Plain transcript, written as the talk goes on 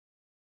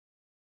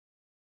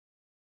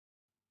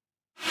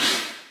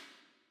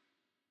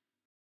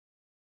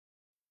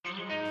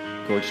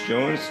Coach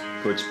Jones,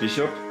 Coach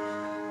Bishop.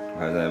 お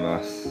はようござい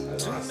ます。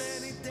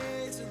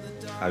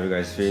How are you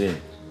guys feeling?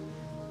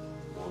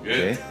 All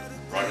good.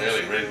 Right and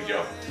early, ready to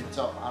go. Tip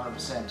top,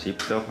 100%. Tip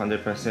top,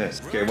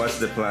 100%. Okay, what's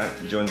the plan,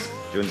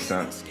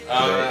 Jones-san?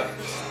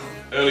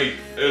 Early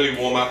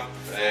warm up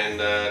and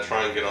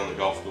try and get on the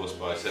golf course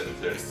by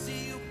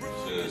 7:30.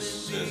 As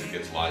soon as it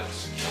gets light,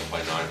 I'll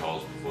play 9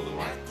 holes before the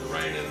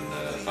rain and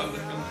thunder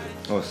comes in.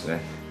 そうです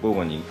ね。午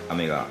後に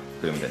雨が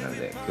降るみたいなの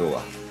で、今日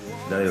は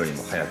誰より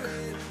も早く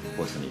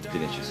コースに行って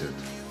練習する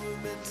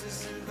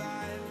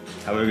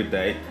と。Have a good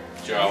day.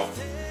 Ciao.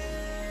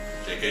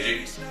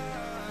 JKG.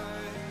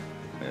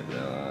 ありがとうござ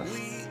います。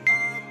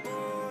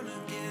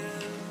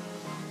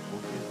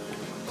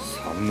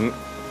寒っ。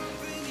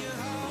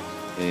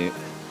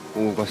オ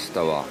ーガス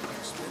タは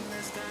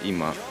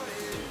今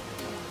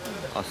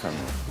朝の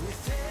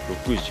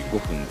6時5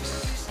分で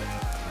す。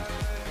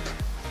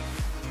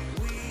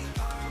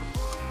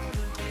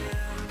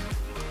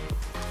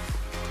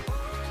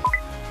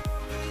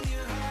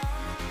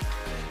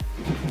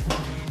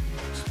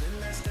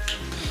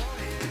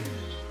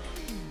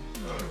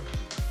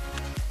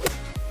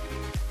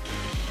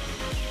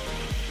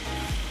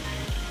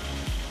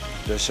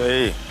いらっし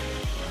ゃい。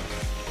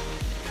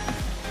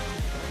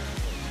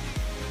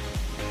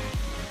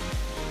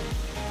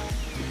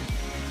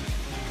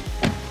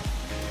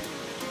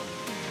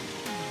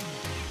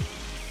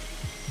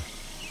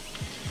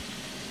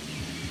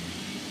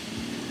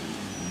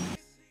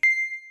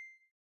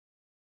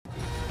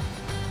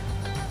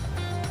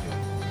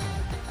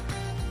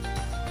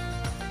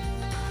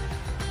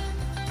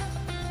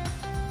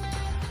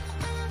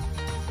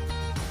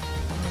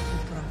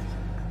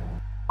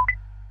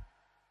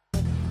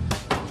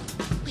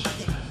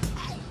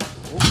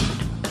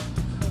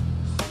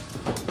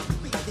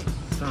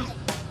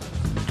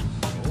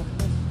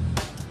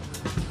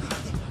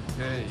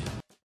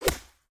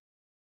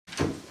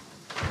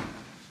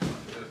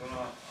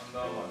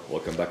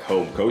Welcome back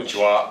home, coach.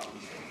 お疲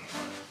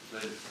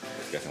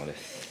れ様で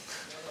す。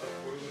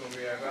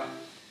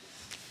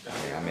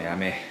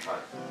雨。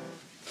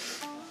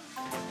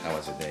How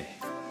was the day?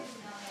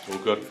 All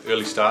good.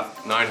 Early start.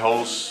 9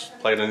 holes.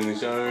 Played in the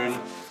zone.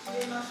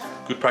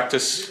 Good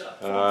practice.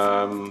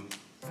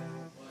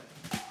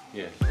 Yeah,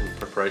 little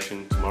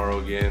preparation tomorrow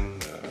again.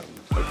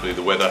 Hopefully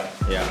the weather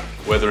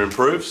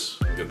improves.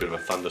 We've got a bit of a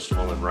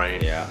thunderstorm and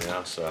rain. Yeah.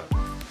 Now, so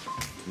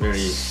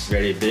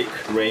very big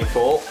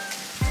rainfall.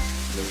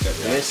 Look at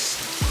this,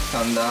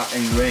 thunder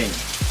and rain.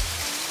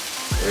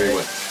 very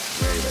wet.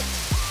 Very wet.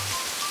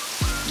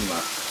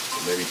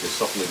 Maybe to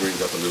soften the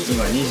greens up a little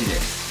今 bit. 2時で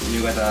す。午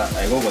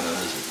後の2時。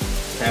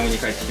タイムに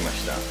帰ってきま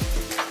した。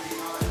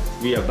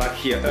We are back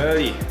here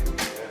early.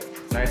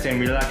 Nice and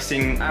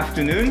relaxing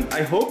afternoon,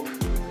 I hope.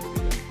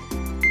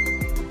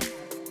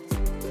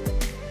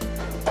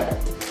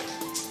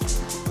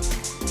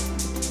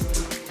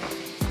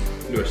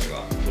 どうでした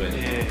か？トレーニ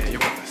ング。良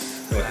かったで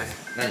す。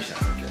何し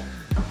たんですか？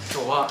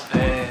今日は、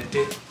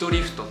デッド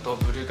リフトと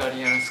ブルガ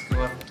リアンスク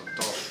ワットと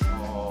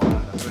ル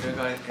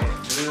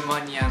ーマ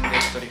ニアンデ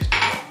ッドリフト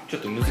ちょ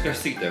っと難し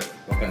すぎてわ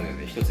かんないの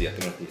で一つやっ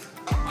てもらっていいです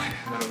か？な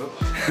るほど。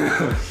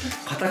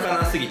カタカ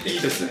ナすぎて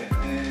一つ。デッ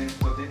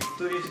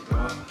ドリフト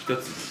は一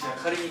つ。じゃあ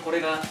仮にこ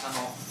れが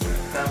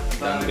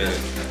ダンベル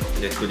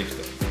デッドリフ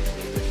ト。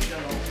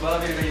バ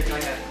ーベルが床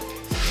にある。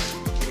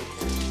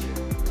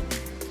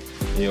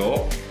いい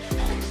よ。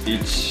1、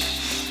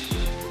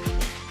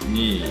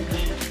2、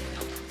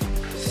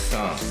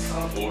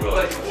3。俺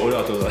は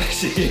東大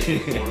し。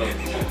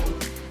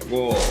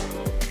5、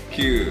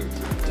9、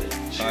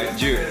はい、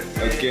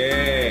10。オッ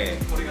ケ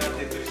ー。これがデッ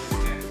ドリフトですね。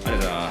ありがとう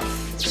ございま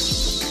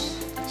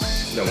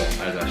す。どうもあ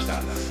りがとうございまし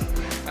た。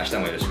明日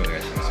もよろしくお願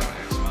いします。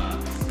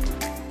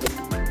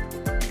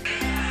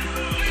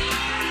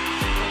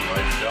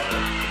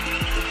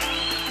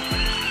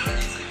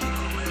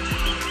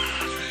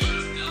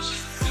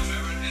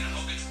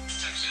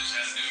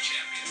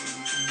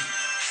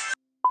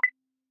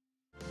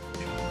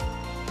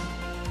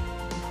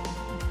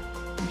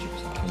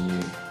Can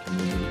you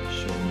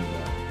show me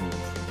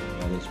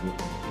that is with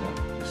that?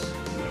 Just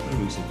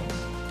seconds.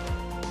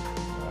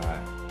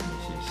 Alright,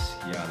 this is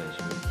the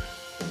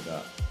with the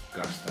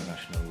Augusta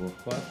National Golf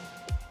Club.